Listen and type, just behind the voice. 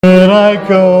Should I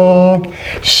go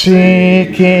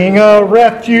seeking a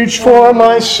refuge for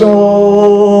my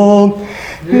soul,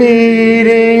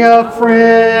 needing a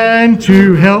friend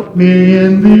to help me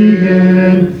in the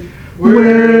end?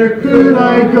 Where could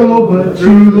I go but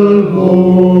to the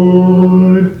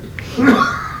Lord?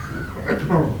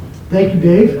 Thank you,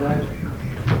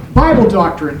 Dave. Bible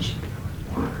doctrines.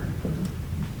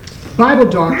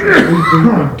 Bible doctrines.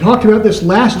 We talked about this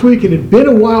last week. It had been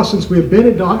a while since we have been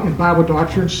in Bible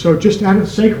doctrines, so just out of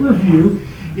sake of review,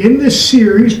 in this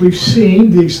series we've seen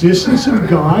the existence of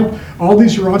God. All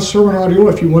these are on sermon audio.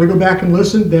 If you want to go back and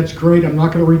listen, that's great. I'm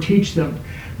not going to reteach them.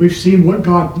 We've seen what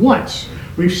God wants.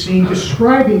 We've seen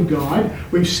describing God.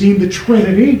 We've seen the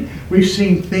Trinity. We've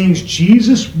seen things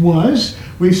Jesus was.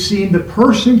 We've seen the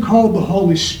person called the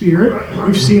Holy Spirit.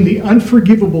 We've seen the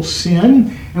unforgivable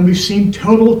sin. And we've seen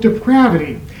total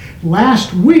depravity.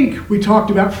 Last week, we talked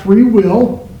about free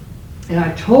will. And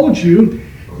I told you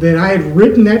that I had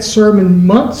written that sermon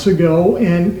months ago.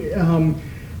 And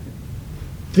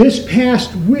this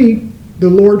past week, the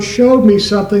Lord showed me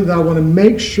something that I want to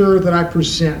make sure that I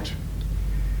present.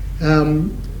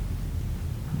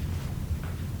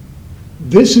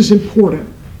 This is important.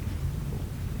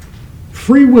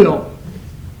 Free will.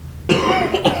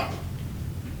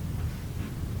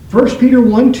 1 Peter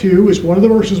 1:2 is one of the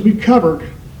verses we covered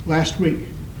last week.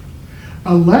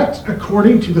 Elect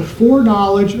according to the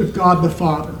foreknowledge of God the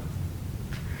Father.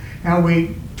 Now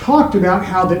we talked about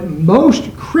how that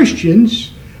most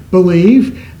Christians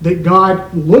believe that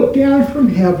God looked down from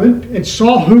heaven and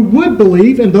saw who would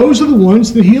believe, and those are the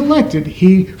ones that He elected.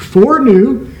 He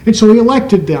foreknew, and so He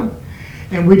elected them.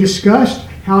 And we discussed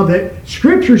how that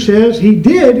Scripture says He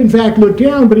did, in fact, look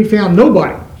down, but He found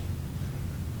nobody.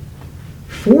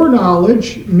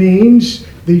 Foreknowledge means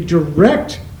the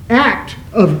direct act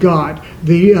of God,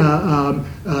 the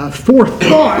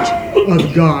forethought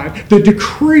of God, the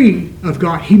decree of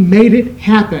God. He made it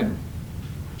happen.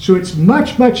 So it's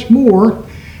much, much more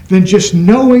than just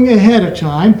knowing ahead of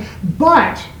time.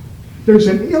 But there's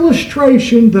an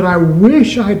illustration that I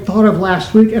wish I had thought of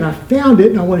last week, and I found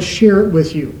it, and I want to share it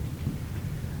with you.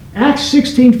 Acts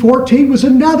 16:14 was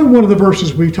another one of the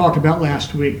verses we talked about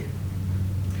last week.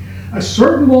 A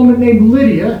certain woman named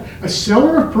Lydia, a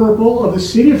seller of purple of the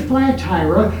city of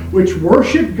Thyatira, which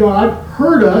worshipped God,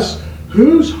 heard us,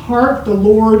 whose heart the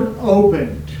Lord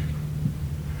opened.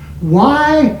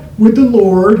 Why would the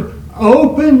Lord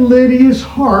open Lydia's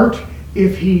heart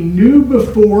if He knew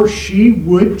before she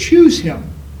would choose Him?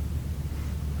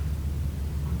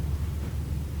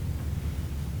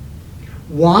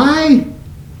 Why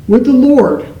would the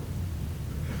Lord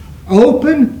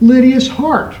open Lydia's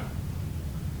heart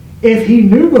if He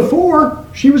knew before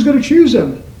she was going to choose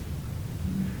Him?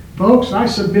 Folks, I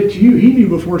submit to you, He knew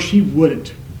before she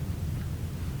wouldn't.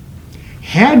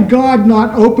 Had God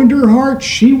not opened her heart,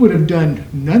 she would have done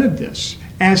none of this,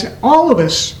 as all of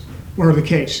us were the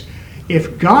case.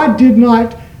 If God did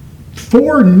not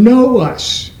foreknow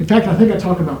us, in fact, I think I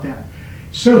talked about that.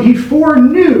 So He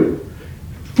foreknew,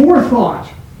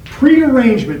 forethought,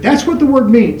 prearrangement. That's what the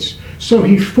word means. So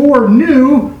He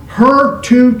foreknew her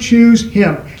to choose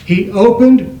Him. He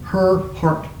opened her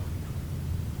heart.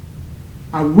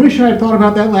 I wish I had thought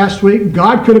about that last week.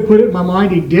 God could have put it in my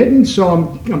mind. He didn't, so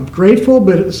I'm grateful,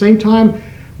 but at the same time,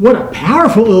 what a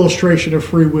powerful illustration of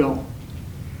free will.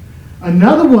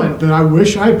 Another one that I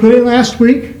wish I had put in last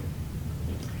week,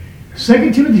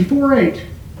 2 Timothy 4:8.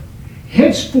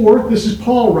 Henceforth, this is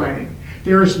Paul writing,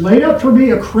 there is laid up for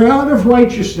me a crown of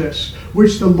righteousness,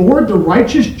 which the Lord, the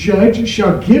righteous judge,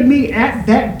 shall give me at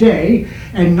that day,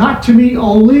 and not to me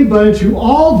only, but unto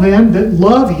all them that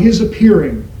love His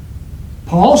appearing.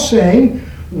 Paul's saying,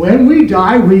 when we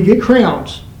die, we get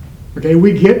crowns. Okay,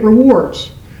 we get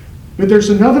rewards. But there's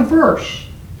another verse.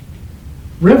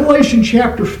 Revelation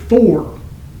chapter 4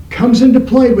 comes into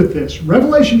play with this.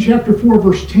 Revelation chapter 4,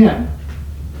 verse 10.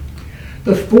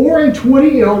 The 24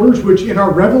 elders, which in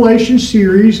our Revelation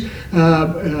series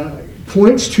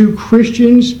points to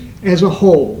Christians as a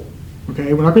whole.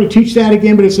 Okay, we're not going to teach that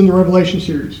again, but it's in the Revelation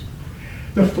series.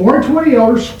 The 24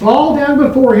 elders fall down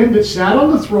before Him that sat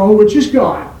on the throne, which is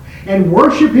God, and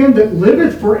worship Him that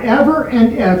liveth forever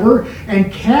and ever,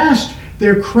 and cast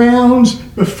their crowns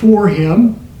before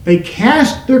Him. They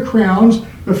cast their crowns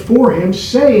before Him,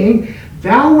 saying,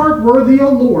 Thou art worthy,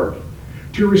 O Lord,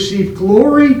 to receive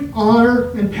glory,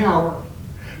 honor, and power.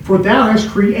 For Thou hast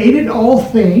created all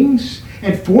things,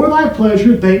 and for Thy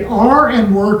pleasure they are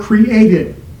and were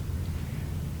created.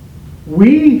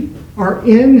 We are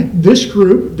in this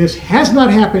group. This has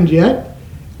not happened yet.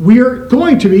 We are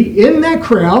going to be in that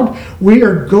crowd. We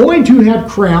are going to have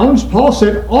crowns. Paul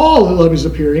said all of his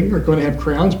appearing are going to have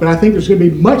crowns, but I think there's going to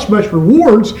be much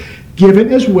rewards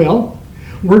given as well.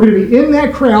 We're going to be in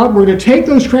that crowd. We're going to take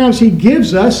those crowns he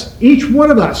gives us, each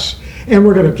one of us, and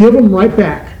we're going to give them right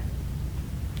back.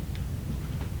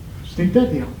 Just think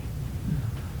that down.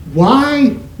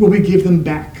 Why will we give them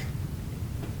back?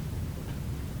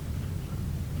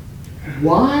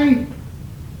 Why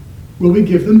will we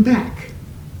give them back?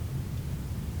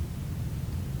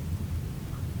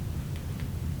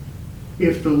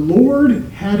 If the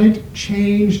Lord hadn't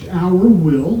changed our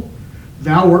will,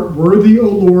 thou art worthy, O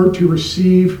Lord, to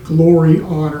receive glory,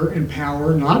 honor, and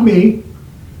power. Not me.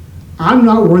 I'm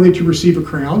not worthy to receive a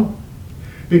crown.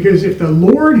 Because if the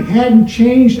Lord hadn't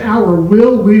changed our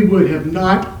will, we would have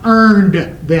not earned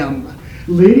them.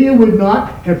 Lydia would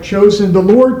not have chosen the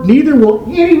Lord. Neither will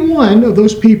any one of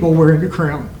those people wearing a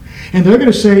crown. And they're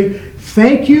going to say,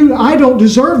 thank you, I don't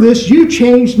deserve this. You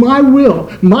changed my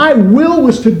will. My will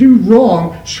was to do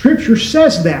wrong. Scripture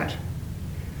says that.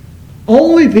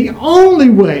 The only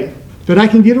way that I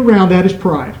can get around that is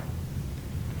pride.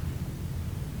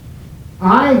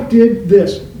 I did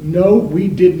this. No, we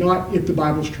did not, if the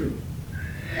Bible's true.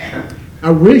 I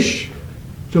wish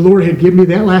the Lord had given me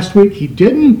that last week. He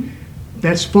didn't.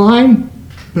 That's fine.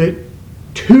 But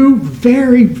two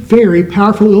very, very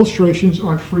powerful illustrations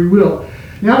on free will.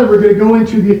 Now that we're going to go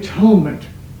into the atonement.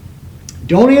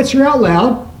 Don't answer out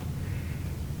loud.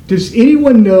 Does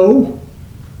anyone know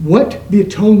what the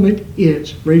atonement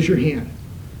is? Raise your hand.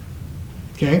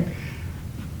 Okay?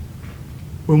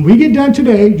 When we get done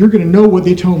today, you're going to know what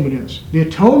the atonement is. The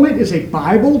atonement is a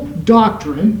Bible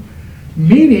doctrine,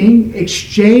 meaning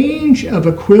exchange of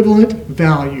equivalent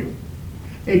value.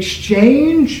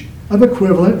 Exchange of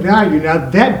equivalent value. Now,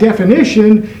 that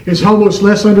definition is almost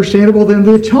less understandable than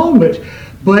the atonement,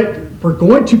 but we're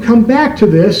going to come back to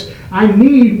this. I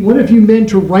need one of you men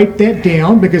to write that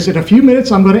down, because in a few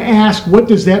minutes I'm going to ask, what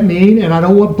does that mean? And I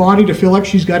don't want Bonnie to feel like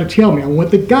she's got to tell me. I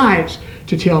want the guys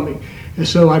to tell me. And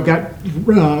so I've got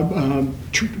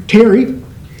Terry,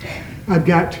 I've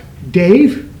got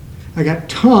Dave, I've got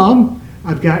Tom,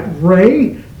 I've got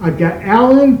Ray, I've got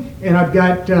Alan, and I've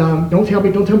got, don't tell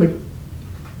me,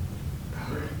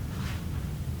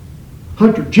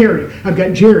 Hunter, Jerry. I've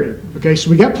got Jerry. Okay, so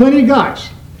we got plenty of guys.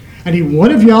 I need one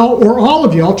of y'all or all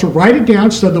of y'all to write it down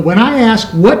so that when I ask,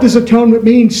 what does atonement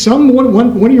mean, one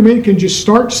of your men can just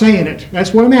start saying it.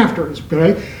 That's what I'm after.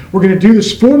 Okay? We're going to do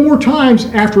this 4 more times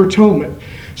after atonement.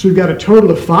 So we've got a total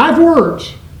of 5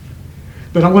 words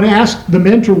that I want to ask the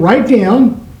men to write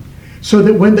down so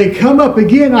that when they come up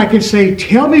again, I can say,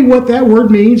 tell me what that word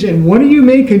means, and one of you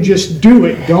men can just do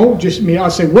it. Don't just me.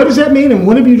 I'll say, what does that mean? And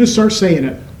one of you just start saying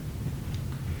it.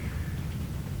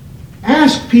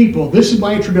 Ask people, this is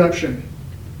my introduction.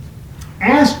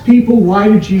 Ask people, why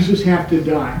did Jesus have to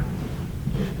die?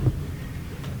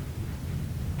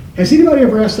 Has anybody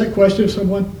ever asked that question of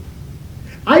someone?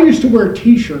 I used to wear a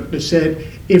t-shirt that said,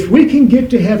 if we can get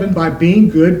to heaven by being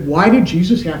good, why did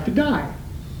Jesus have to die? I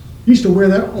used to wear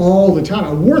that all the time.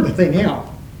 I wore the thing out.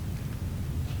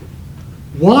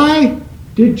 Why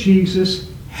did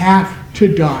Jesus have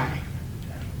to die?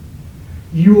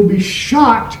 You will be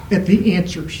shocked at the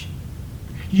answers.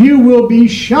 You will be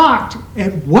shocked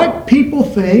at what people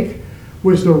think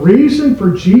was the reason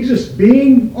for Jesus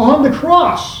being on the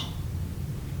cross,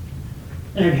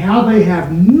 and how they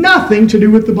have nothing to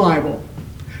do with the Bible.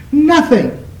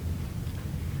 Nothing.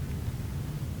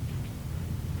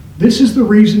 This is the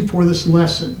reason for this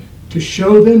lesson, to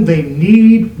show them they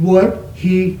need what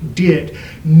he did.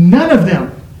 None of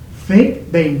them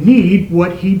think they need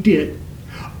what he did.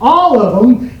 All of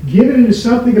them give it into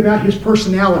something about his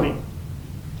personality.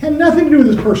 Had nothing to do with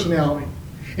his personality.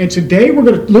 And today we're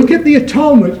going to look at the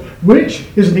atonement, which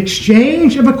is an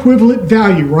exchange of equivalent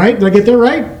value, right? Did I get that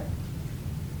right?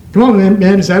 Come on,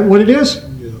 man. Is that what it is?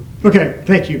 Yeah. Okay,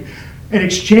 thank you. An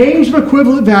exchange of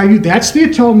equivalent value, that's the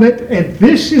atonement, and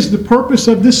this is the purpose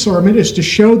of this sermon, is to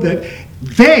show that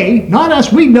they, not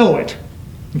us, we know it,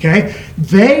 okay?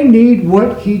 They need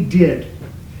what he did.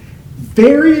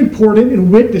 Very important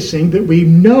in witnessing that we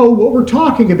know what we're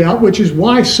talking about, which is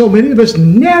why so many of us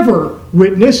never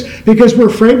witness, because we're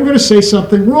afraid we're going to say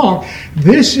something wrong.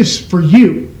 This is for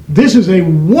you. This is a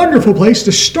wonderful place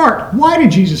to start. Why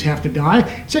did Jesus have to die?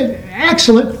 It's an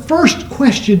excellent first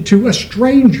question to a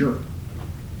stranger.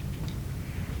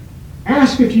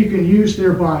 Ask if you can use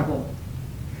their Bible.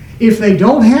 If they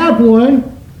don't have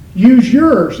one, use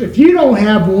yours. If you don't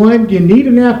have one, you need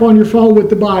an app on your phone with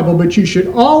the Bible, but you should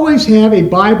always have a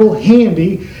Bible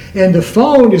handy, and the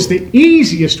phone is the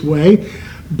easiest way.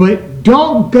 But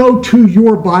don't go to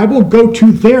your Bible, go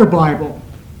to their Bible.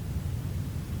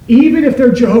 Even if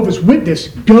they're Jehovah's Witness,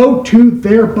 go to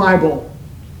their Bible.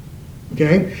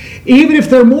 Okay? Even if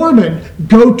they're Mormon,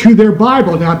 go to their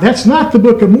Bible. Now, that's not the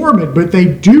Book of Mormon, but they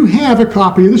do have a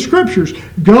copy of the Scriptures.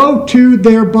 Go to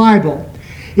their Bible.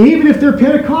 Even if they're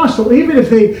Pentecostal, even if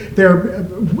they're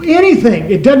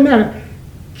anything, it doesn't matter.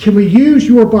 Can we use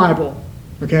your Bible?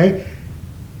 Okay?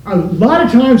 A lot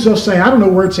of times they'll say, I don't know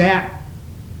where it's at.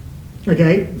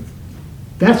 Okay?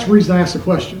 That's the reason I ask the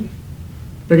question.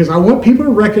 Because I want people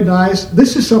to recognize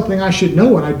this is something I should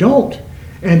know and I don't.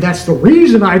 And that's the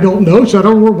reason I don't know, so I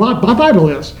don't know where my Bible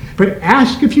is. But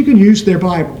ask if you can use their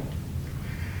Bible.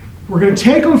 We're going to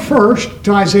take them first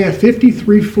to Isaiah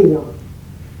 53:4.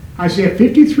 Isaiah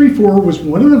 53:4 was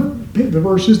one of the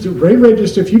verses that Ray read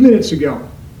just a few minutes ago.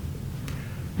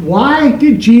 Why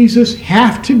did Jesus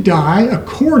have to die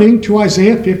according to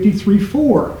Isaiah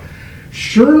 53:4?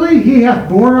 Surely he hath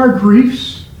borne our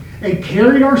griefs and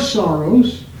carried our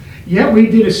sorrows, yet we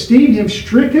did esteem him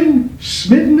stricken,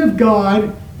 smitten of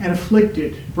God, and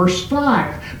afflicted. Verse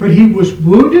 5, but he was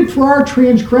wounded for our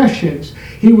transgressions,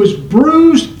 he was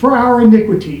bruised for our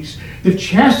iniquities. The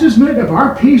chastisement of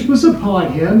our peace was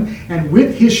upon him, and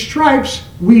with his stripes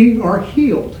we are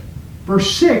healed.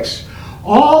 Verse 6,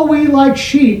 all we like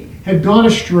sheep had gone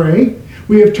astray,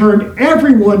 we have turned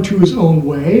everyone to his own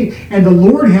way, and the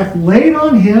Lord hath laid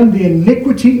on him the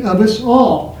iniquity of us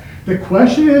all. The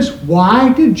question is,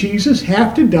 why did Jesus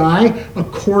have to die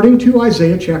according to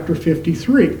Isaiah chapter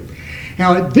 53?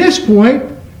 Now at this point,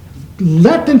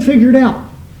 let them figure it out.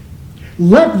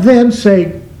 Let them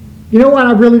say, you know what,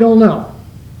 I really don't know.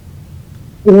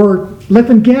 Or let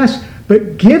them guess,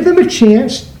 but give them a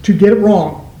chance to get it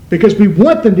wrong. Because we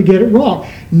want them to get it wrong.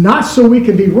 Not so we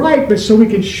can be right, but so we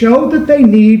can show that they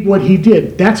need what he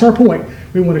did. That's our point.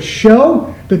 We want to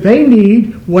show that they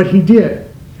need what he did.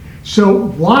 So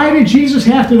why did Jesus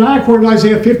have to die according to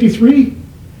Isaiah 53?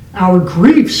 Our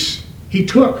griefs he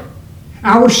took.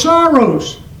 Our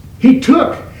sorrows he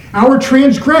took. Our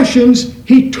transgressions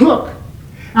he took.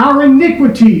 Our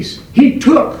iniquities he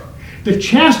took. The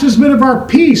chastisement of our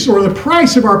peace, or the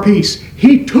price of our peace,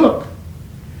 he took.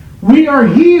 We are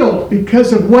healed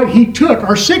because of what he took,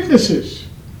 our sicknesses.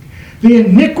 The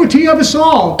iniquity of us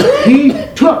all, he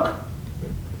took.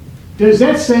 Does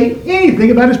that say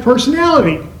anything about his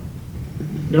personality?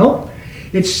 No.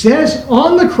 It says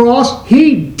on the cross,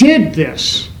 he did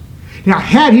this. Now,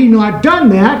 had he not done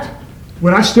that,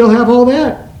 would I still have all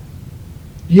that?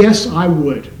 Yes, I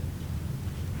would.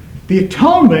 The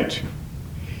atonement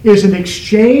is an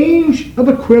exchange of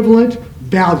equivalent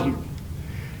value.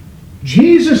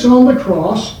 Jesus on the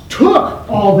cross took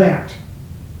all that.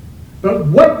 But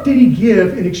what did he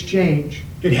give in exchange?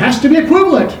 It has to be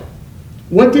equivalent.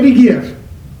 What did he give?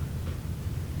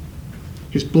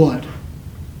 His blood.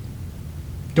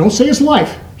 Don't say his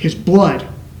life, his blood.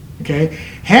 Okay?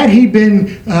 Had he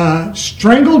been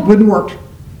strangled, wouldn't work.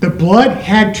 The blood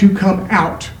had to come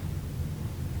out.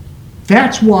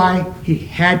 That's why he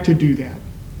had to do that.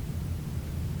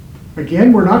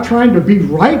 Again, we're not trying to be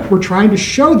right. We're trying to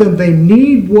show them they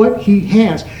need what he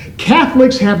has.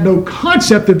 Catholics have no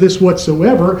concept of this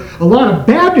whatsoever. A lot of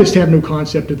Baptists have no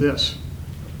concept of this.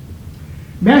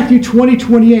 Matthew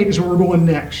 20:28 is where we're going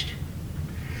next.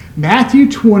 Matthew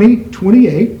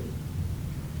 20:28,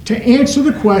 to answer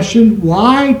the question,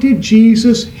 why did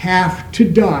Jesus have to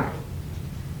die?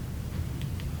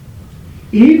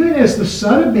 Even as the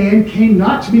Son of Man came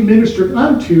not to be ministered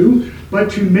unto, but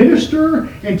to minister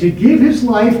and to give his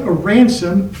life a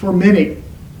ransom for many.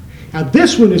 Now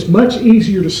this one is much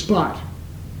easier to spot.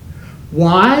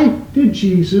 Why did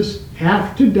Jesus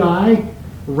have to die?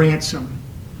 Ransom.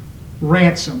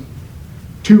 Ransom.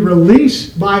 To release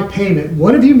by payment.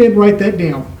 One of you men write that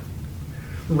down.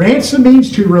 Ransom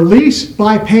means to release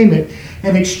by payment.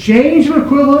 An exchange of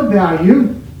equivalent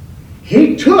value.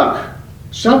 He took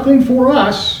something for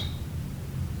us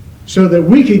so that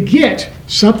we could get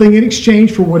something in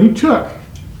exchange for what he took.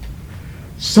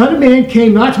 Son of Man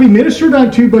came not to be ministered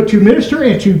unto, but to minister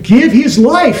and to give his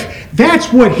life.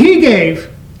 That's what he gave.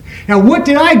 Now, what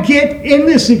did I get in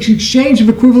this exchange of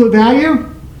equivalent value?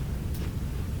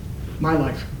 My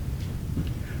life.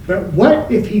 But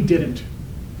what if he didn't?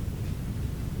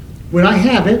 Would I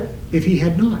have it if he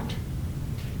had not?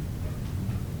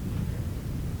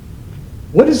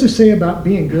 What does it say about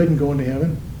being good and going to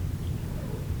heaven?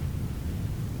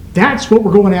 That's what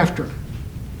we're going after.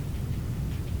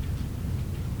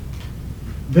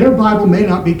 Their Bible may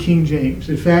not be King James.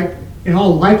 In fact, In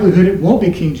all likelihood, it won't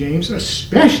be King James,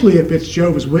 especially if it's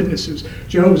Jehovah's Witnesses.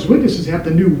 Jehovah's Witnesses have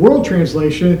the New World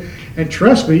Translation, and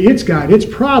trust me, it's got its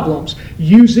problems.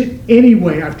 Use it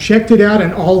anyway. I've checked it out,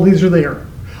 and all these are there.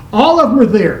 All of them are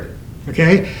there.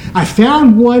 Okay? I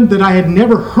found one that I had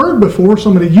never heard before, so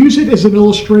I'm going to use it as an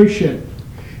illustration.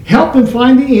 Help them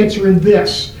find the answer in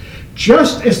this.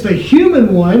 Just as the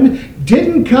human one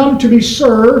didn't come to be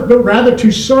served, but rather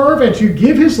to serve and to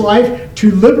give his life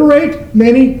to liberate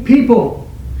many people.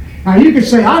 Now you could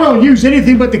say, I don't use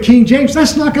anything but the King James.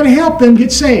 That's not going to help them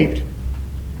get saved.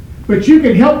 But you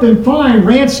can help them find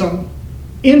ransom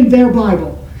in their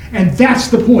Bible. And that's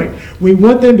the point. We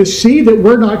want them to see that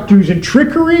we're not using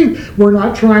trickery. We're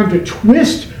not trying to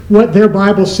twist what their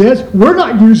Bible says. We're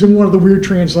not using one of the weird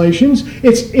translations.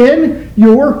 It's in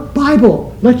your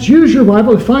Bible. Let's use your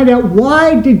Bible to find out,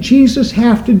 why did Jesus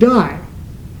have to die?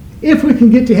 If we can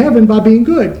get to heaven by being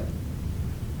good.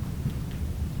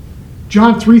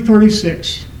 John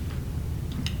 3:36.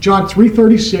 John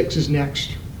 3:36 is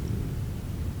next.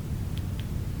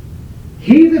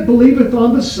 He that believeth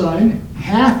on the Son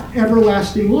hath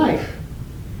everlasting life.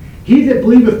 He that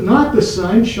believeth not the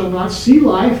Son shall not see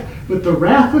life, but the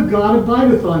wrath of God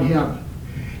abideth on him.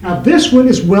 Now this one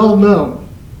is well known.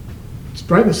 It's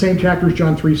right in the same chapter as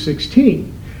John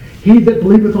 3:16. He that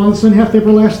believeth on the Son hath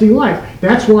everlasting life.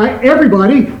 That's why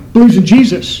everybody believes in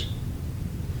Jesus.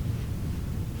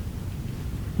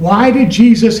 Why did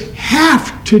Jesus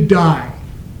have to die?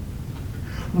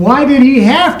 Why did he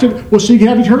have to? Well, so you can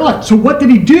have eternal life. So what did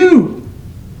he do?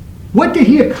 What did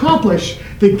he accomplish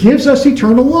that gives us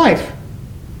eternal life?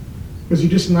 Was he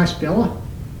just a nice fella?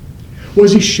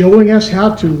 Was he showing us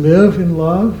how to live and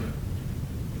love?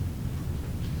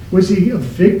 Was he a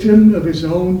victim of his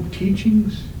own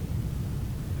teachings?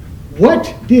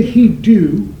 What did he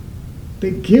do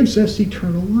that gives us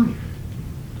eternal life?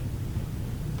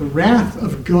 The wrath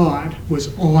of God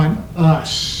was on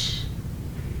us.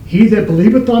 He that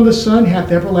believeth on the Son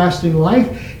hath everlasting life.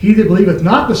 He that believeth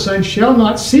not the Son shall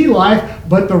not see life,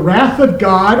 but the wrath of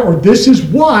God, or this is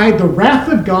why, the wrath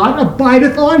of God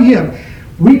abideth on him.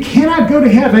 We cannot go to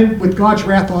heaven with God's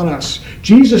wrath on us.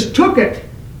 Jesus took it.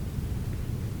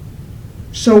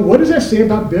 So what does that say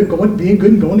about being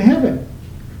good and going to heaven?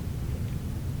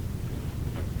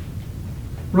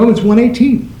 Romans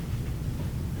 1:18.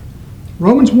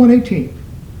 Romans 1:18.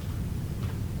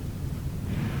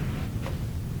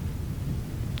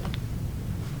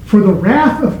 For the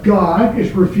wrath of God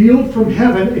is revealed from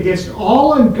heaven against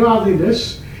all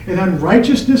ungodliness and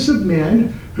unrighteousness of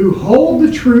men who hold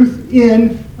the truth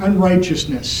in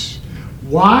unrighteousness.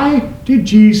 Why did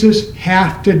Jesus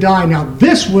have to die? Now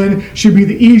this one should be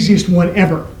the easiest one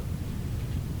ever.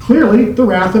 Clearly, the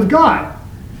wrath of God.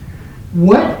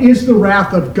 What is the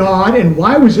wrath of God, and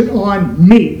why was it on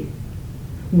me?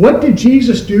 What did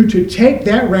Jesus do to take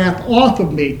that wrath off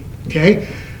of me? Okay?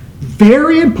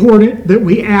 Very important that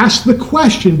we ask the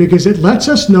question, because it lets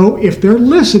us know if they're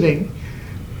listening.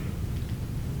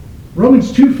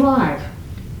 Romans 2:5.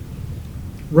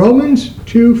 Romans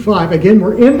 2:5. Again,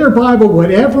 we're in their Bible,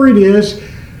 whatever it is.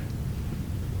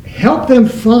 Help them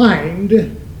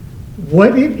find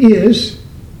what it is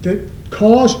that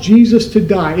caused Jesus to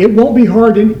die. It won't be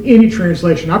hard in any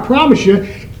translation. I promise you,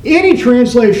 any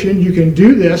translation, you can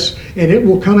do this, and it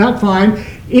will come out fine.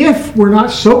 If we're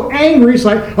not so angry, it's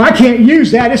like, I can't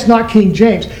use that, it's not King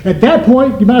James. At that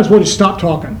point, you might as well just stop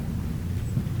talking.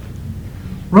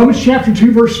 Romans chapter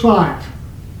 2, verse 5.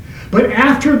 But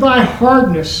after thy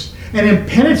hardness and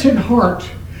impenitent heart,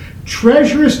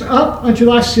 treasurest up unto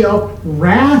thyself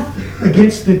wrath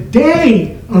against the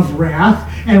day of wrath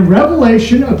and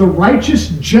revelation of the righteous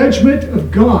judgment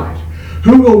of God,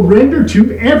 who will render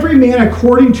to every man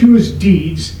according to his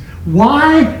deeds.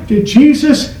 Why did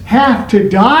Jesus have to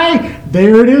die?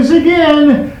 There it is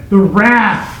again, the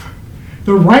wrath,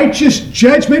 the righteous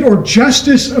judgment or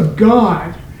justice of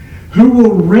God, who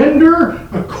will render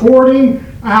according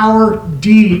our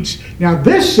deeds. Now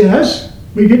this says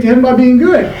we get to heaven by being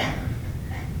good.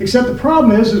 Except the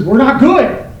problem is we're not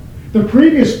good. The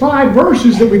previous 5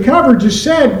 verses that we covered just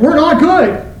said we're not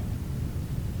good.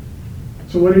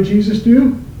 So what did Jesus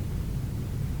do?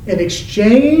 An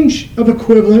exchange of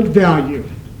equivalent value.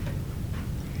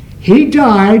 He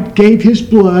died, gave his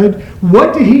blood.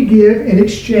 What did he give in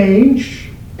exchange?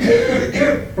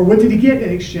 Or what did he get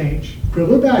in exchange?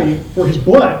 Equivalent value for his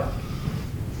blood.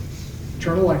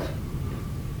 Eternal life.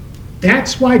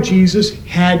 That's why Jesus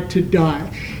had to die.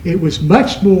 It was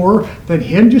much more than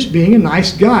him just being a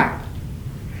nice guy.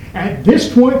 At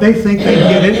this point, they think they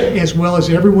get it as well as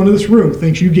everyone in this room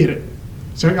thinks you get it.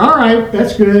 So, all right,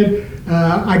 that's good.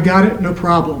 I got it, no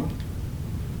problem.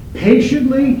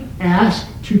 patiently ask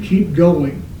to keep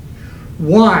going.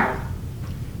 Why?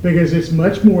 Because it's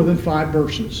much more than 5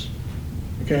 verses.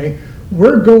 Okay?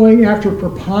 We're going after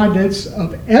preponderance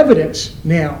of evidence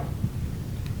now.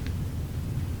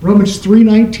 Romans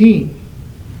 3:19.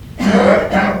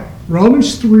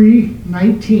 Romans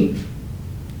 3:19.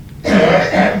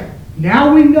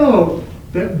 Now we know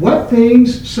that what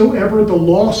things soever the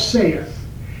law saith,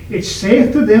 it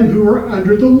saith to them who are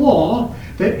under the law,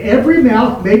 that every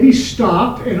mouth may be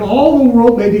stopped, and all the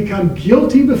world may become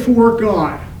guilty before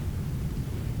God.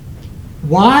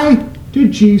 Why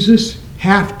did Jesus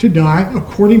have to die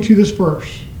according to this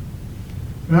verse?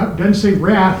 Well, it doesn't say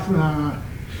wrath. I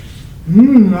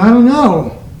don't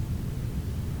know.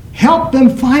 Help them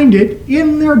find it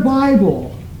in their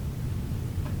Bible.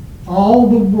 All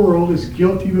the world is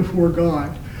guilty before God.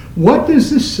 What does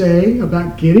this say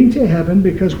about getting to heaven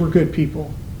because we're good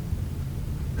people?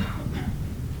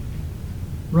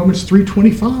 Romans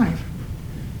 3:25.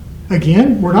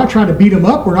 Again, we're not trying to beat them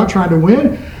up. We're not trying to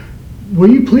win. Will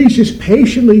you please just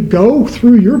patiently go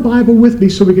through your Bible with me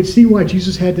so we can see why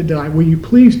Jesus had to die? Will you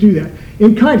please do that?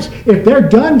 In kindness. If they're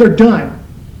done, they're done.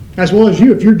 As well as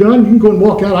you. If you're done, you can go and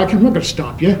walk out. I'm not going to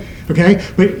stop you. Okay?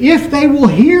 But if they will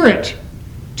hear it,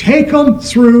 take them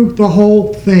through the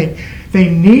whole thing. They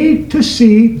need to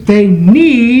see. They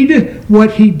need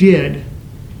what he did.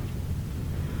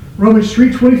 Romans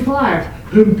 3:25.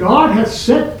 Whom God hath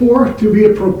set forth to be a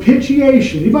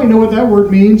propitiation. Anybody know what that word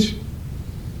means?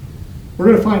 We're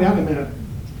going to find out in a minute.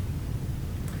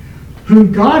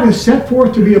 Whom God has set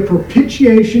forth to be a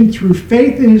propitiation through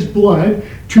faith in his blood,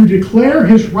 to declare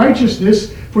his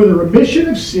righteousness for the remission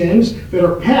of sins that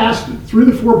are passed through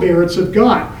the forbearance of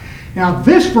God. Now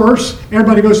this verse,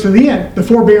 everybody goes to the end, the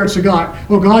forbearance of God.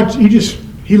 Oh, God,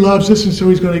 he loves us and so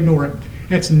he's going to ignore it.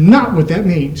 That's not what that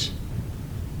means.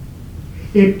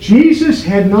 If Jesus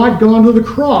had not gone to the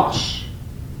cross,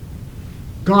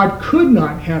 God could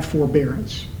not have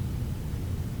forbearance.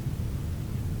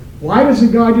 Why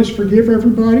doesn't God just forgive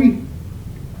everybody?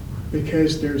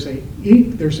 Because there's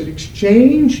an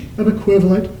exchange of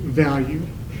equivalent value.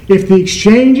 If the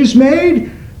exchange is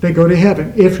made, they go to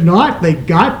heaven. If not, they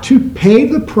got to pay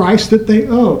the price that they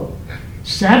owe.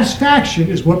 Satisfaction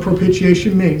is what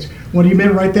propitiation means. One of you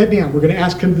men write that down. We're going to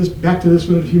ask him back to this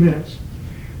in a few minutes.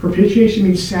 Propitiation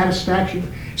means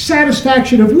satisfaction.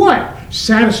 Satisfaction of what?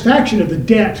 Satisfaction of the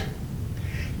debt.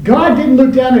 God didn't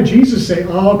look down at Jesus and say,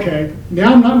 oh, okay,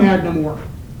 now I'm not mad no more.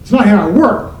 It's not how I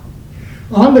work.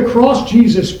 On the cross,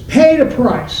 Jesus paid a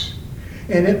price.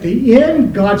 And at the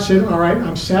end, God said, all right,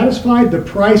 I'm satisfied. The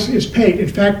price is paid. In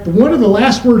fact, one of the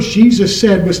last words Jesus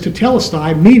said was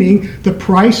tetelestai, meaning the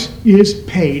price is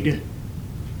paid.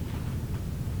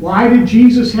 Why did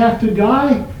Jesus have to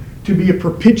die? To be a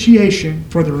propitiation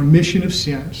for the remission of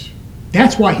sins.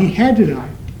 That's why he had to die.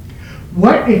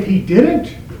 What if he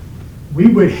didn't? We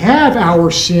would have our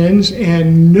sins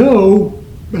and know,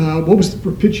 what was the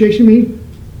propitiation mean?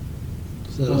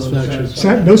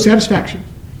 Satisfaction. No satisfaction.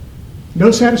 No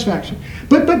satisfaction.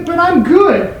 But I'm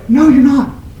good. No, you're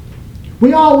not.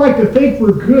 We all like to think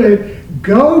we're good.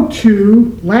 Go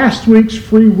to last week's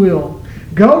free will.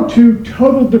 Go to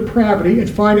total depravity and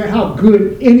find out how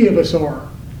good any of us are.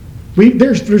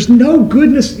 There's no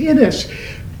goodness in us.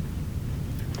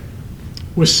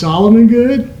 Was Solomon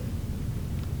good?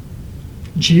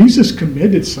 Jesus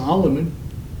commended Solomon.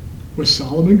 Was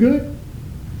Solomon good?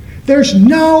 There's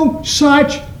no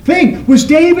such thing. Was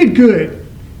David good?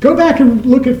 Go back and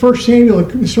look at 1 Samuel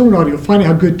in the sermon audio. Find out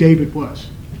how good David was.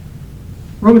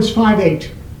 Romans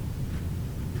 5:8.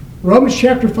 Romans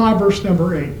chapter 5, verse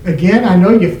number 8. Again, I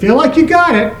know you feel like you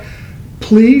got it.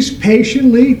 Please,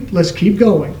 patiently, let's keep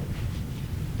going.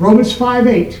 Romans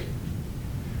 5:8.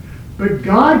 But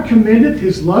God commendeth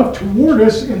his love toward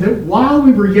us, in that while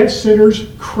we were yet sinners,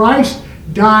 Christ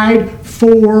died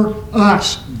for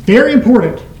us. Very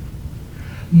important.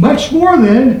 Much more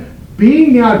then,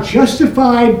 being now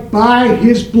justified by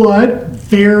his blood,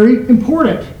 very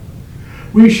important.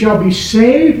 We shall be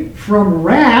saved from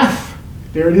wrath,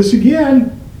 there it is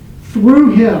again,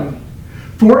 through him.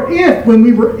 For if, when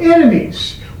we were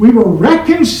enemies, we were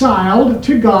reconciled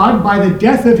to God by the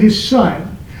death of his Son,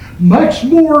 much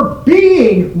more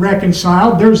being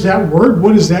reconciled, there's that word,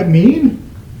 what does that mean?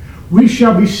 We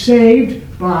shall be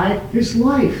saved by his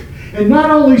life. And not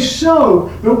only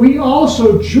so, but we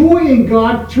also joy in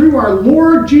God through our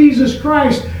Lord Jesus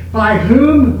Christ, by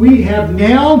whom we have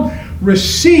now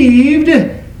received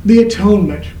the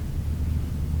atonement.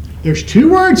 There's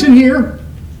two words in here.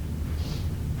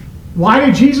 Why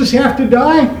did Jesus have to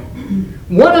die?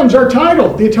 One of them's our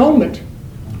title, the atonement.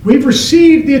 We've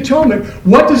received the atonement.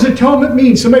 What does atonement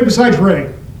mean? Somebody besides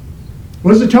Ray.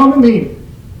 What does atonement mean?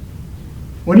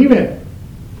 What do you mean?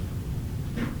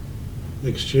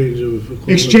 Exchange of equivalent.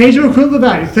 Exchange of equivalent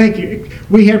value. Thank you.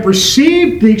 We have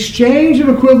received the exchange of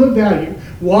equivalent value.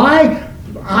 Why?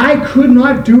 I could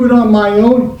not do it on my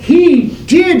own. He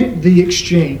did the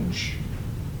exchange.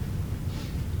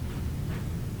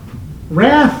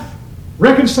 Wrath,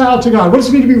 reconciled to God. What does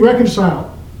it mean to be reconciled?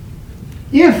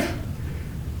 If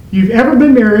you've ever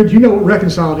been married, you know what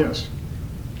reconciled is.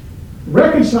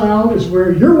 Reconciled is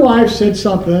where your wife said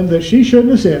something that she shouldn't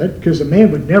have said, because a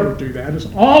man would never do that. It's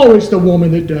always the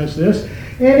woman that does this,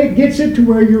 and it gets it to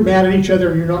where you're mad at each other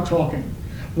and you're not talking.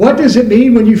 What does it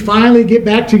mean when you finally get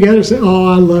back together and say, oh,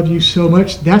 I love you so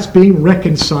much? That's being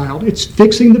reconciled. It's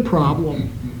fixing the problem.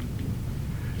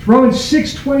 Romans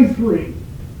 6:23.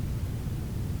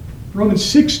 Romans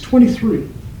 6:23.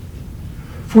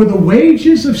 For the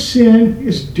wages of sin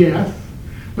is death,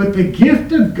 but the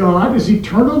gift of God is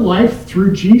eternal life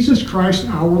through Jesus Christ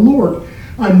our Lord.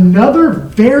 Another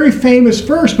very famous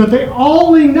verse, but they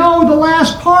only know the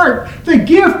last part. The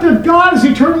gift of God is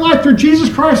eternal life through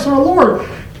Jesus Christ our Lord.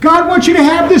 God wants you to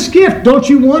have this gift. Don't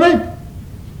you want it?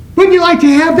 Wouldn't you like to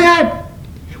have that?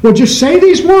 Well, just say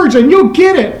these words and you'll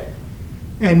get it.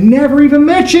 And never even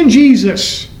mention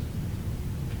Jesus.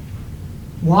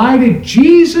 Why did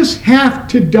Jesus have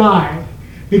to die?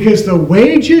 Because the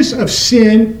wages of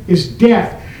sin is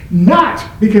death. Not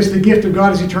because the gift of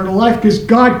God is eternal life, because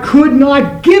God could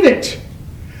not give it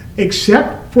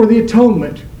except for the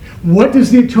atonement. What does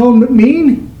the atonement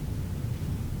mean?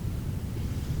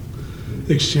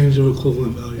 Exchange of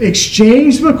equivalent value.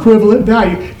 Exchange of equivalent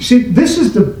value. You see, this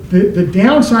is the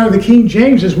downside of the King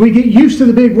James is we get used to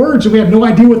the big words and we have no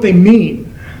idea what they mean.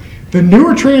 The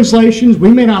newer translations,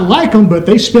 we may not like them, but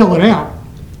they spell it out.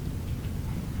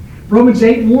 Romans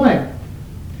 8:1.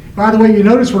 By the way, you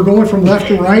notice we're going from left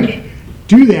to right.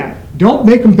 Do that. Don't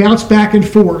make them bounce back and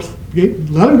forth.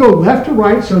 Let them go left to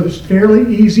right so it's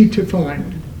fairly easy to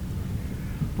find.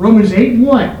 Romans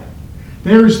 8:1.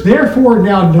 There is therefore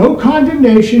now no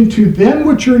condemnation to them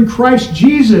which are in Christ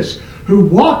Jesus, who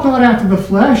walk not after the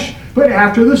flesh, but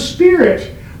after the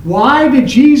Spirit. Why did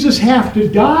Jesus have to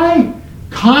die?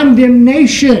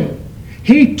 Condemnation.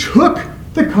 He took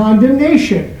the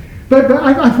condemnation. But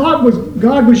I thought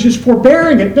God was just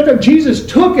forbearing it. No, Jesus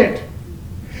took it.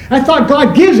 I thought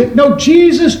God gives it. No,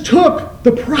 Jesus took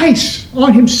the price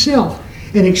on himself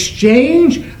in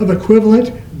exchange of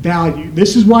equivalent value.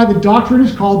 This is why the doctrine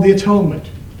is called the atonement.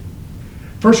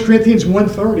 1 Corinthians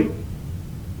 1:30.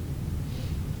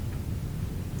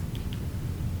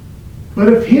 But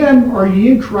of him are ye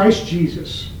in Christ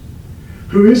Jesus,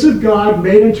 who is of God,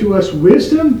 made unto us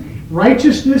wisdom,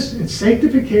 righteousness, and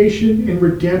sanctification, and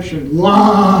redemption. A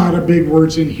lot of big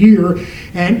words in here.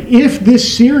 And if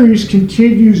this series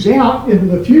continues out into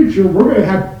the future, we're going to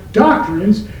have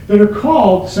doctrines that are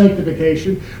called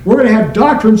sanctification. We're going to have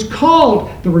doctrines called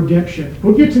the redemption.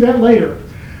 We'll get to that later.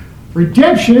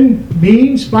 Redemption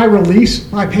means by release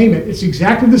by payment. It's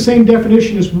exactly the same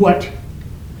definition as what?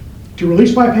 To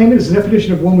release by payment is the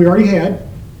definition of one we already had.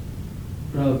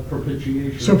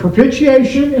 Propitiation. So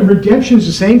propitiation and redemption is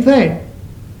the same thing.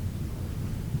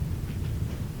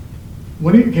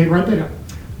 Okay, write that down.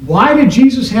 Why did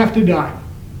Jesus have to die?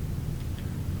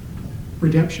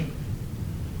 Redemption.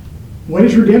 What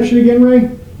is redemption again, Ray?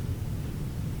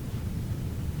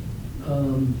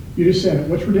 You just said it.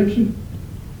 What's redemption?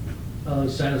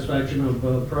 Satisfaction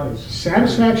of price.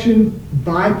 Satisfaction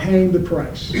by paying the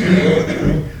price.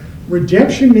 Okay.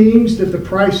 Redemption means that the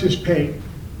price is paid.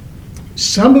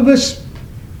 Some of us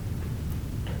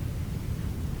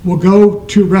will go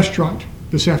to a restaurant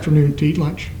this afternoon to eat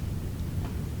lunch.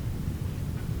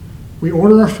 We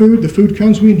order our food, the food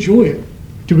comes, we enjoy it.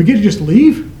 Do we get to just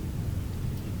leave?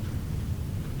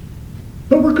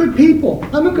 But we're good people.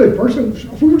 I'm a good person.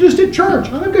 We were just at church.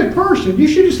 I'm a good person. You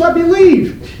should just let me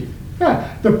leave.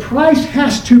 Yeah, the price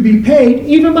has to be paid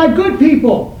even by good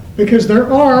people, because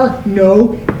there are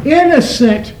no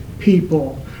innocent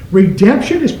people.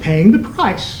 Redemption is paying the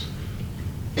price.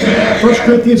 1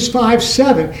 Corinthians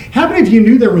 5:7. How many of you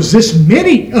knew there was this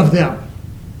many of them?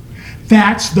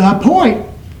 That's the point.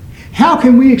 How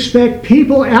can we expect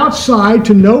people outside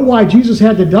to know why Jesus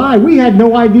had to die? We had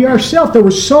no idea ourselves. There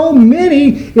were so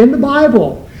many in the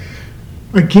Bible.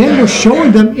 Again, we're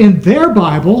showing them in their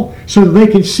Bible so that they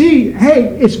can see,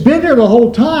 hey, it's been there the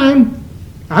whole time.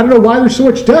 I don't know why there's so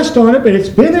much dust on it, but it's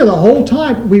been there the whole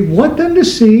time. We want them to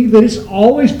see that it's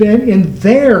always been in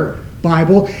their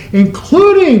Bible,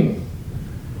 including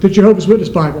the Jehovah's Witness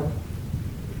Bible,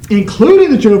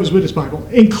 including the Jehovah's Witness Bible,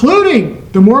 including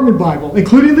the Mormon Bible,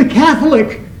 including the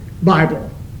Catholic Bible.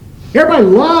 Everybody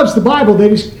loves the Bible. They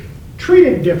just treat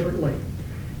it differently.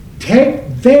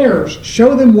 Take theirs.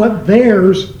 Show them what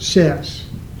theirs says.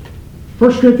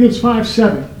 1 Corinthians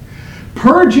 5:7.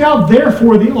 Purge out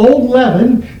therefore the old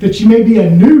leaven, that ye may be a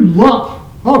new lump.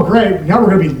 Oh, great. Now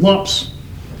we're going to be lumps.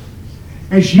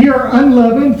 As ye are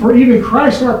unleavened, for even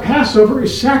Christ our Passover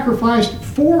is sacrificed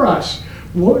for us.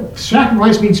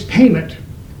 Sacrifice means payment.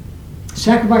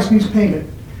 Sacrifice means payment.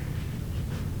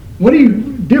 What are you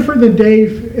different than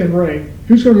Dave and Ray?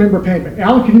 Who's going to remember payment?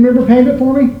 Alan, can you remember payment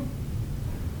for me?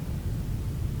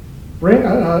 Ray,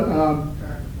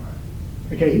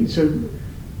 okay, so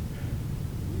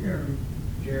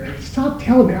stop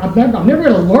telling me. I'm never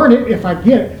going to learn it if I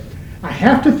get it. I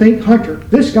have to think Hunter.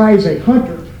 This guy is a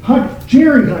hunter.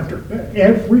 Jerry Hunter.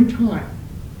 Every time.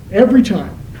 Every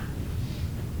time.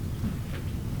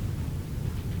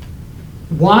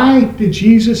 Why did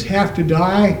Jesus have to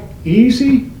die?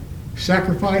 Easy.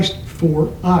 Sacrificed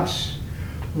for us.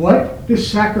 What does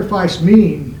sacrifice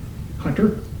mean,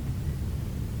 Hunter?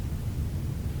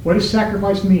 What does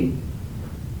sacrifice mean?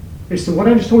 It's the one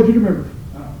I just told you to remember.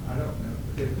 I don't know.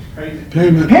 It's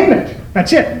Payment. Payment.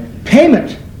 That's it.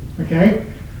 Payment. Okay?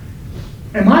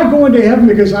 Am I going to heaven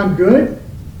because I'm good?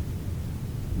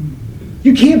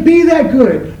 You can't be that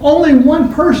good. Only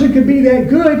one person could be that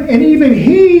good, and even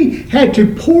he had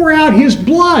to pour out his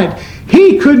blood.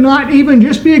 He could not even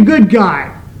just be a good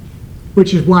guy,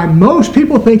 which is why most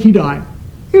people think he died.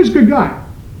 He was a good guy.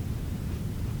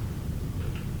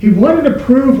 He wanted to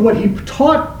prove what he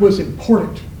taught was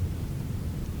important.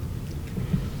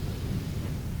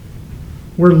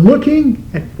 We're looking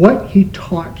at what he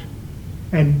taught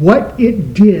and what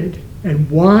it did and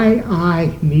why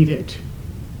I need it.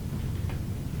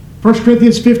 1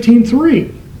 Corinthians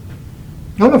 15:3.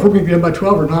 I don't know if we're going to get them by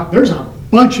 12 or not. There's a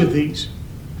bunch of these.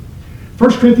 1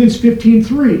 Corinthians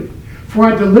 15:3. For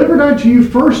I delivered unto you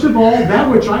first of all that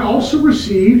which I also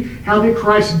received, how that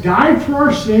Christ died for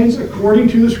our sins according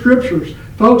to the Scriptures.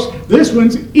 Folks, this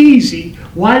one's easy.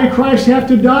 Why did Christ have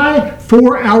to die?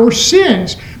 For our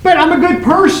sins. But I'm a good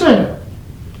person.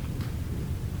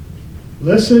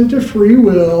 Listen to free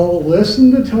will, listen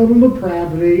to total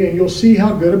depravity, and you'll see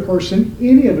how good a person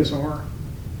any of us are.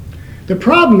 The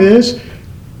problem is,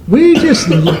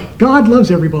 God loves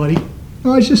everybody.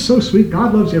 Oh, it's just so sweet.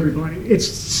 God loves everybody. It's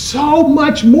so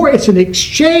much more. It's an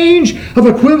exchange of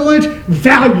equivalent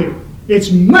value.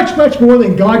 It's much, much more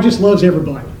than God just loves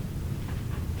everybody.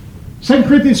 2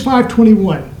 Corinthians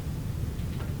 5:21.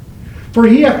 For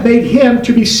he hath made him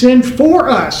to be sin for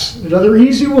us, another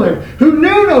easy one, who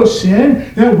knew no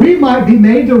sin, that we might be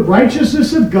made the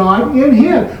righteousness of God in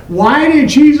him. Why did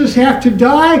Jesus have to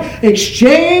die?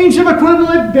 Exchange of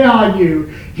equivalent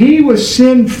value. He was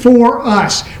sin for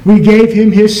us. We gave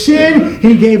him his sin.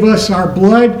 He gave us our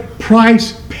blood,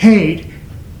 price paid.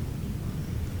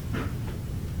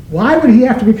 Why would he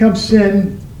have to become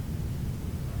sin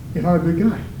if I'm a good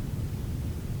guy?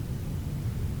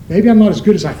 Maybe I'm not as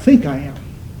good as I think I am.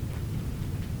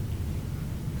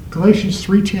 Galatians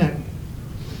 3:10.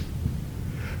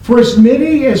 For as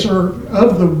many as are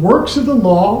of the works of the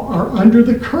law are under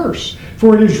the curse.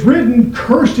 For it is written,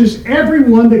 cursed is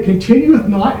everyone that continueth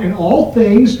not in all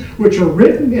things which are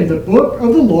written in the book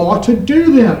of the law to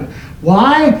do them.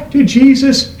 Why did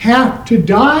Jesus have to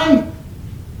die?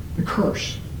 The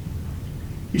curse.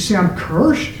 You say, I'm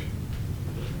cursed?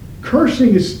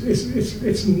 Cursing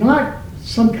it's not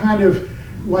some kind of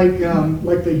like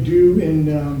they do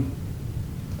in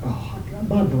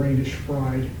my brain is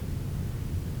fried.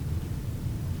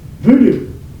 Voodoo.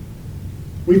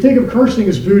 We think of cursing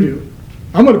as voodoo.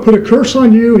 I'm going to put a curse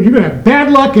on you, and you're going to have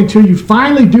bad luck until you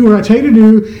finally do what I tell you to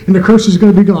do, and the curse is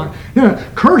going to be gone. No,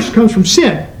 curse comes from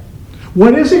sin.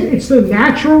 What is it? It's the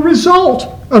natural result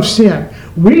of sin.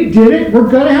 We did it. We're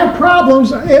going to have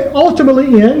problems,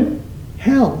 ultimately in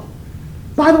hell.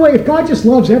 By the way, if God just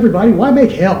loves everybody, why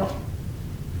make hell?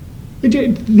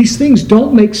 These things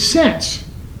don't make sense.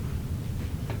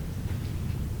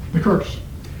 The curse.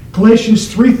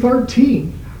 Galatians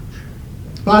 3:13.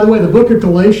 By the way, the book of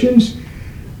Galatians,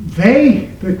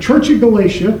 the church of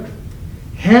Galatia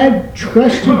had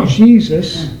trusted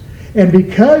Jesus, and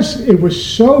because it was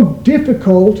so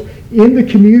difficult in the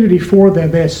community for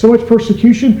them, they had so much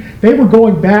persecution, they were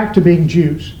going back to being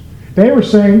Jews. They were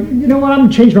saying, you know what, I'm going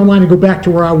to change my mind and go back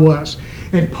to where I was.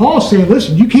 And Paul's saying,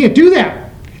 listen, you can't do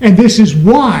that. And this is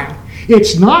why.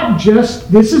 It's not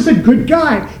just, this is a good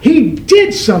guy. He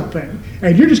did something.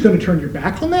 And you're just going to turn your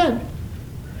back on that?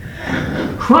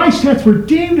 Christ hath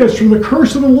redeemed us from the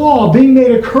curse of the law, being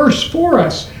made a curse for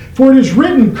us. For it is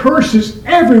written, curses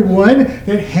everyone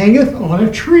that hangeth on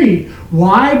a tree.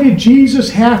 Why did Jesus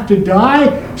have to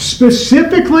die?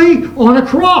 Specifically on a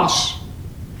cross.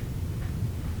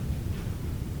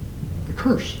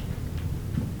 curse.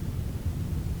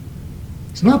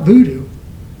 It's not voodoo.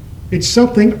 It's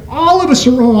something all of us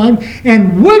are on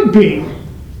and would be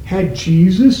had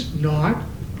Jesus not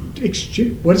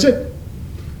what is it?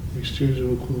 Exchange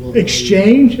of equivalent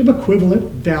Exchange of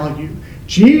equivalent value.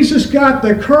 Jesus got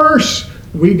the curse,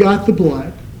 we got the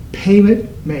blood.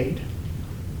 Payment made.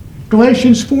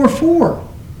 Galatians 4:4.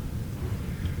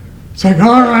 It's like,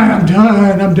 all right, I'm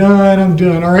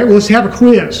done. All right, well, let's have a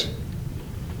quiz.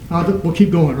 We'll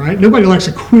keep going, right? Nobody likes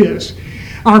a quiz.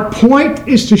 Our point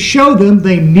is to show them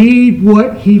they need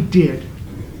what he did.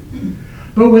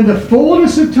 But when the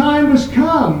fullness of time was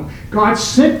come, God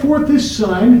sent forth his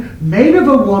Son, made of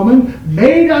a woman,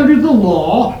 made under the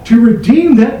law, to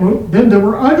redeem them that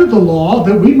were under the law,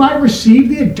 that we might receive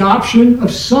the adoption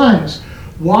of sons.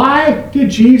 Why did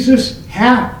Jesus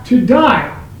have to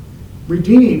die?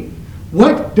 Redeem.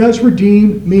 What does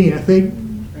redeem mean? I think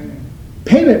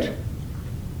payment.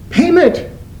 Payment.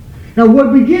 Now what do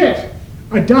we get?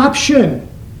 Adoption.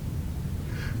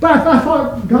 But I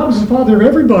thought God was the father of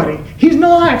everybody. He's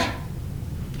not.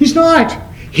 He's not.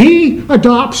 He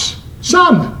adopts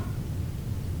some.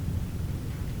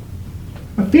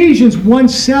 Ephesians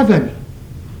 1:7.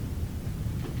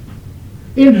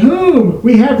 In whom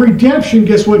we have redemption.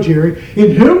 Guess what, Jerry?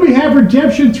 In whom we have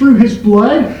redemption through his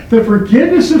blood, the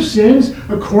forgiveness of sins,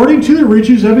 according to the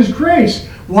riches of his grace.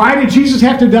 Why did Jesus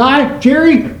have to die,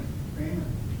 Jerry?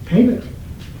 Payment.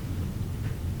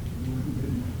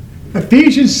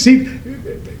 Ephesians, see,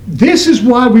 this is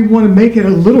why we want to make it a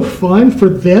little fun for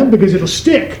them, because it'll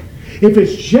stick. If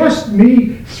it's just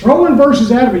me throwing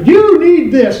verses out of it, you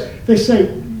need this, they say,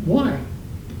 why?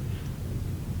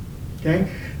 Okay?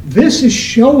 This is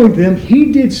showing them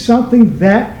he did something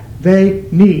that they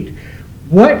need.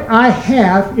 What I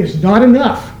have is not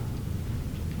enough.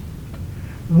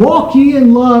 Walk ye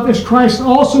in love as Christ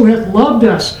also hath loved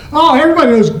us. Oh,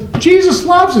 everybody knows Jesus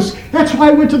loves us. That's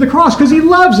why he went to the cross, because he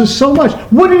loves us so much.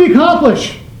 What did he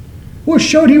accomplish? Well, it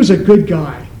showed he was a good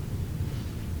guy.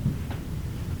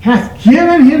 Hath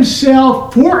given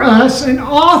himself for us an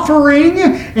offering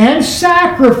and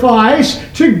sacrifice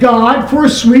to God for a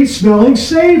sweet-smelling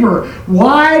savor.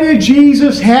 Why did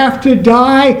Jesus have to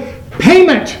die?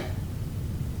 Payment.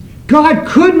 God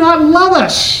could not love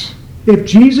us if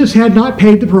Jesus had not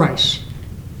paid the price.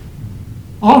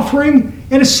 Offering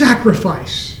and a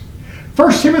sacrifice.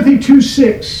 1 Timothy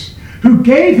 2:6, who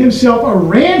gave himself a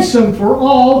ransom for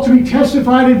all to be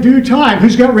testified in due time.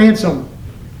 Who's got ransom?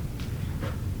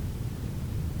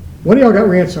 What do y'all got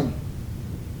ransom?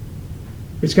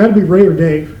 It's got to be Ray or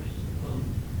Dave.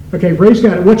 Okay, Ray's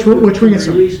got it. Which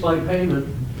ransom? Release by payment.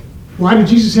 Why did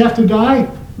Jesus have to die?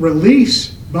 Release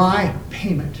by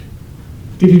payment.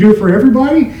 Did he do it for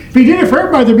everybody? If he did it for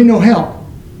everybody, there'd be no hell.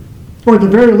 Or at the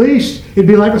very least, it'd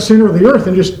be like the center of the earth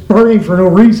and just burning for no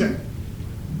reason.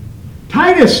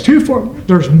 Titus 2:4.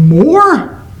 There's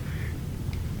more?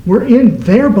 We're in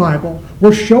their Bible.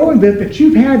 We're showing them that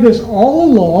you've had this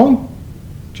all along.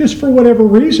 Just for whatever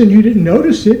reason, you didn't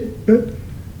notice it, but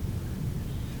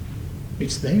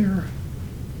it's there.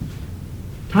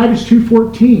 Titus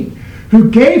 2:14, who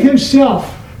gave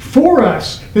himself for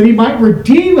us, that he might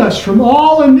redeem us from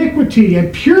all iniquity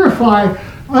and purify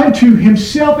unto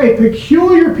himself a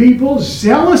peculiar people,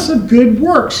 zealous of good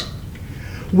works.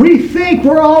 We think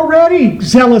we're already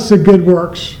zealous of good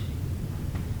works,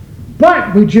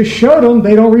 but we just showed them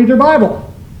they don't read their Bible.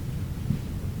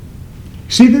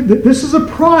 See, this is a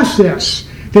process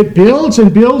that builds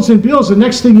and builds and builds. The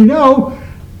next thing you know,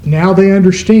 now they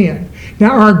understand.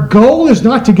 Now, our goal is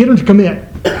not to get them to commit.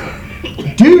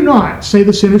 Do not say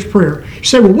the sinner's prayer. You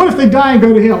say, well, what if they die and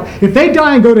go to hell? If they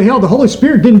die and go to hell, the Holy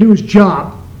Spirit didn't do his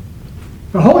job.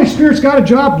 The Holy Spirit's got a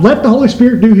job. Let the Holy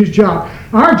Spirit do his job.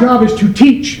 Our job is to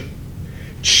teach.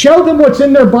 Show them what's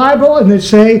in their Bible and then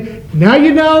say, now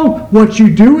you know, what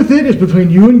you do with it is between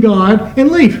you and God,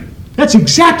 and leave. That's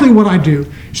exactly what I do.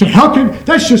 You say, how can,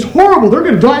 that's just horrible. They're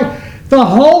going to die. The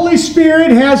Holy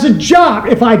Spirit has a job.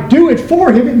 If I do it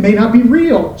for him, it may not be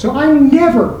real. So I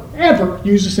never, ever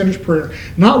use the sinner's prayer.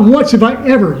 Not once have I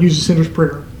ever used the sinner's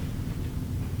prayer.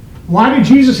 Why did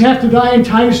Jesus have to die in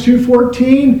Titus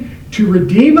 2:14? To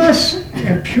redeem us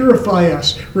and purify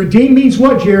us. Redeem means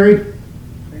what, Jerry?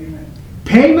 Payment.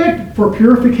 Payment for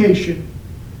purification.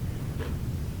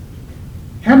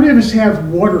 How many of us have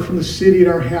water from the city at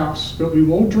our house, but we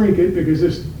won't drink it because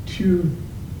it's too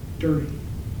dirty?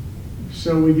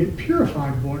 So we get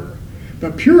purified water.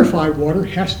 But purified water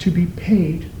has to be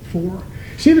paid for.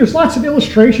 See, there's lots of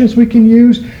illustrations we can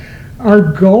use. Our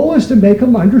goal is to make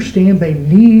them understand they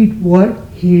need what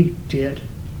he did.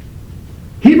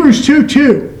 Hebrews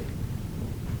 2:2.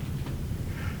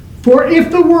 For if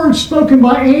the word spoken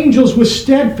by angels was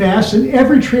steadfast, and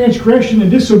every transgression and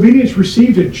disobedience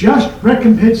received a just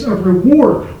recompense of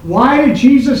reward, why did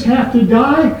Jesus have to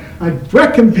die? A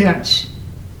recompense.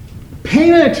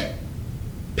 Payment.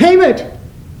 Payment.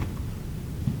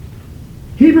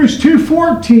 Hebrews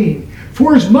 2:14.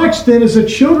 For as much then as the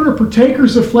children are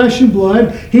partakers of flesh and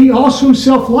blood, he also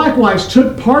himself likewise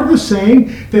took part of the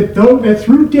same, that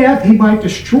through death he might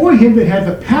destroy him that had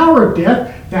the power of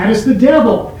death, that is the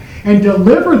devil, and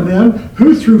deliver them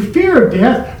who through fear of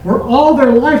death were all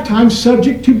their lifetime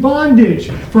subject to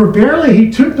bondage. For verily he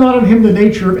took not on him the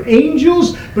nature of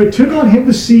angels, but took on him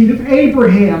the seed of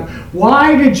Abraham.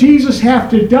 Why did Jesus have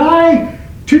to die?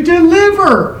 To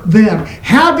deliver them.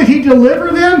 How did he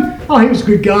deliver them? Oh, he was a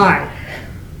good guy.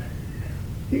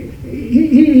 He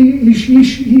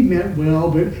meant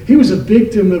well, but he was a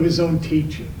victim of his own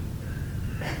teaching.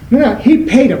 Yeah, he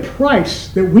paid a price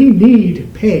that we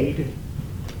need paid.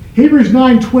 Hebrews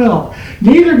 9:12.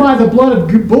 Neither by the blood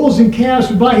of bulls and calves,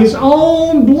 but by his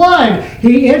own blood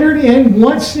he entered in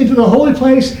once into the holy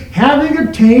place, having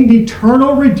obtained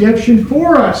eternal redemption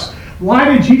for us. Why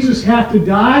did Jesus have to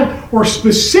die? Or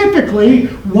specifically,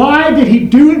 why did he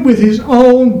do it with his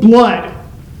own blood?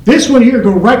 This one here,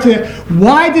 go right to that.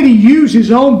 Why did he use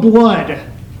his own blood?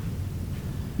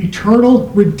 Eternal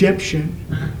redemption.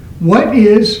 What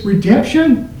is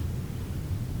redemption?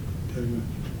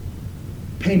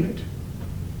 Payment.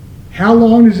 How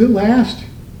long does it last?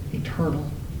 Eternal.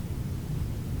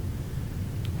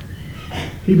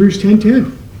 Hebrews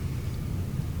 10:10.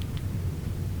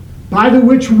 By the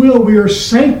which will we are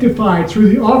sanctified through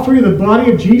the offering of the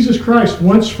body of Jesus Christ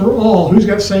once for all. Who's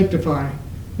got sanctified?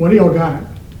 One of y'all got it.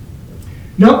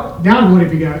 Nope, down one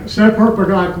if you got it. Set apart for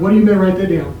God. What do you mean? Write that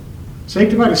down.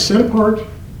 Sanctified is set apart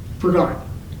for God.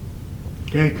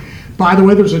 Okay. By the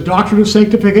way, there's a doctrine of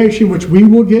sanctification, which we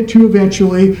will get to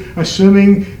eventually,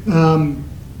 assuming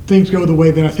things go the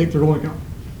way that I think they're going to go.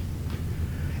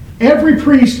 Every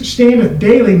priest standeth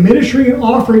daily ministering and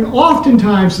offering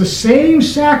oftentimes the same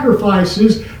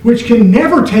sacrifices which can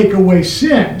never take away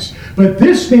sins. But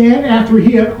this man, after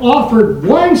he had offered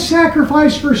one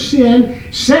sacrifice for sin,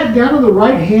 sat down on the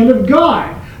right hand of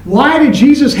God. Why did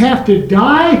Jesus have to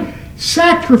die?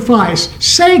 Sacrifice,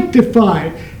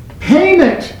 sanctified,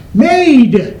 payment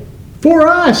made for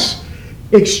us,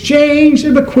 exchange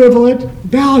of equivalent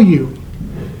value.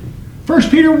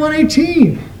 1 Peter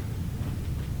 1:18.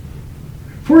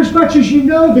 For as much as you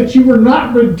know that you were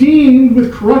not redeemed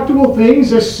with corruptible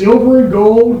things as silver and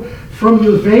gold from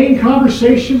the vain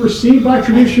conversation received by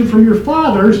tradition from your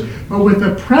fathers, but with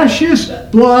the precious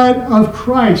blood of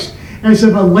Christ, as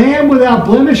of a lamb without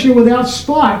blemish and without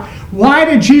spot. Why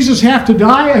did Jesus have to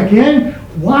die? Again,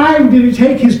 why did he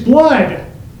take his blood?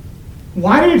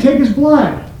 Why did he take his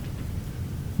blood?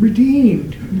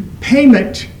 Redeemed.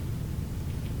 Payment.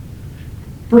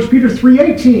 1 Peter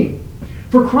 3:18.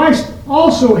 For Christ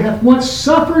also hath once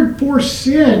suffered for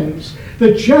sins,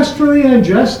 the just for the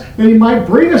unjust, that he might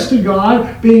bring us to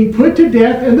God, being put to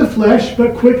death in the flesh,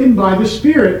 but quickened by the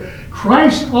Spirit.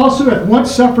 Christ also hath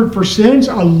once suffered for sins.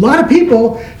 A lot of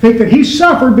people think that he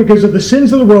suffered because of the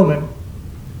sins of the Roman.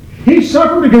 He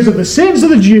suffered because of the sins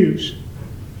of the Jews.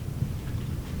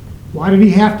 Why did he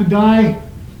have to die?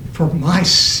 For my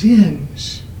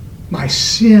sins. My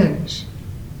sins.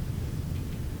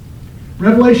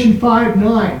 Revelation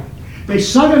 5:9. They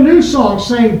sung a new song,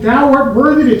 saying, Thou art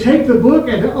worthy to take the book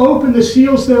and to open the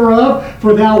seals thereof,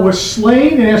 for thou wast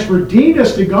slain and hast redeemed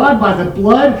us to God by the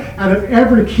blood out of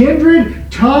every kindred,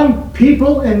 tongue,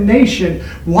 people, and nation.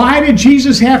 Why did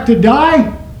Jesus have to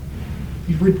die?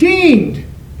 He's redeemed.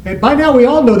 And by now we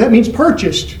all know that means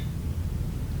purchased.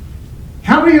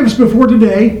 How many of us before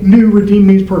today knew redeemed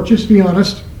means purchased? Be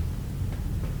honest.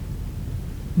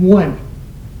 One.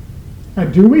 Now,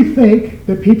 do we think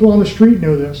that people on the street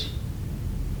know this?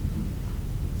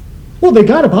 Well, they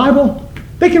got a Bible.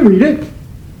 They can read it.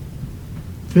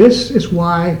 This is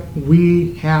why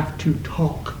we have to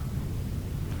talk.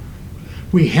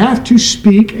 We have to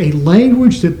speak a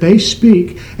language that they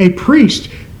speak. A priest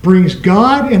brings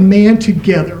God and man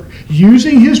together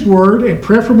using his word, and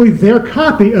preferably their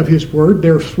copy of his word,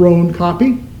 their throne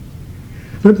copy.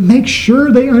 But make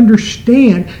sure they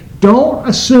understand. Don't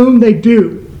assume they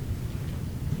do.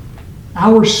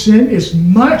 Our sin is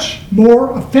much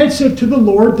more offensive to the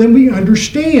Lord than we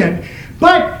understand.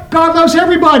 But God loves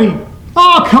everybody.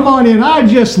 Oh, come on in. I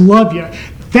just love you.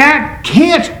 That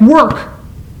can't work.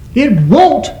 It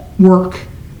won't work.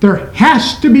 There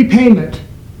has to be payment.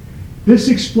 This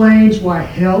explains why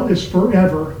hell is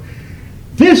forever.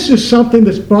 This is something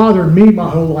that's bothered me my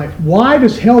whole life. Why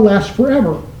does hell last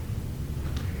forever?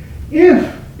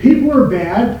 If People are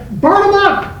bad. Burn them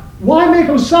up. Why make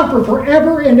them suffer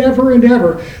forever and ever and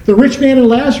ever? The rich man and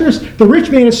Lazarus, the rich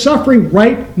man is suffering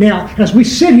right now. As we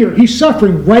sit here, he's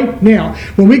suffering right now.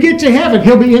 When we get to heaven,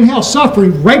 he'll be in hell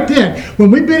suffering right then.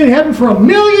 When we've been in heaven for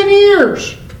 1,000,000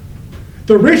 years,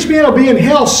 the rich man will be in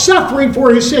hell suffering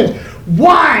for his sins.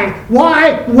 Why?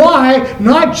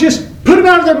 Not just put them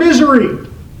out of their misery.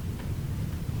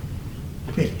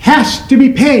 It has to be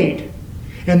paid.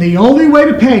 And the only way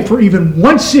to pay for even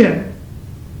one sin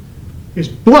is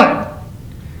blood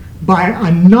by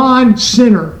a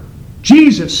non-sinner,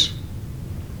 Jesus.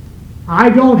 I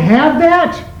don't have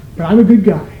that, but I'm a good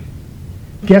guy.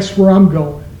 Guess where I'm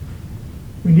going?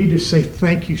 We need to say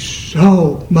thank you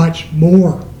so much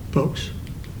more, folks.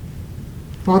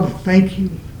 Father, thank you.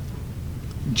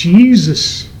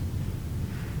 Jesus,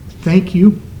 thank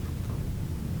you.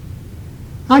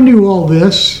 I knew all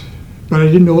this, but I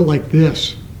didn't know it like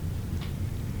this.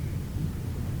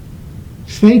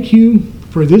 Thank you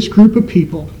for this group of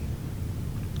people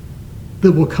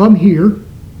that will come here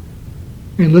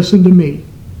and listen to me.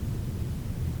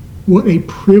 What a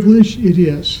privilege it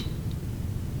is.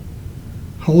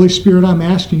 Holy Spirit, I'm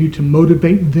asking you to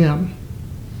motivate them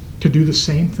to do the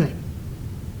same thing.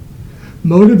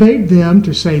 Motivate them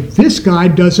to say, this guy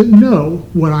doesn't know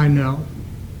what I know.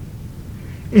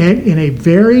 And in a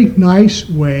very nice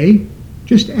way,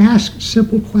 just ask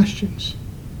simple questions.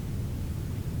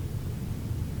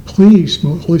 Please,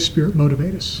 Holy Spirit,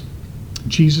 motivate us. In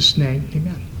Jesus' name,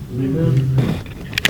 amen. Amen.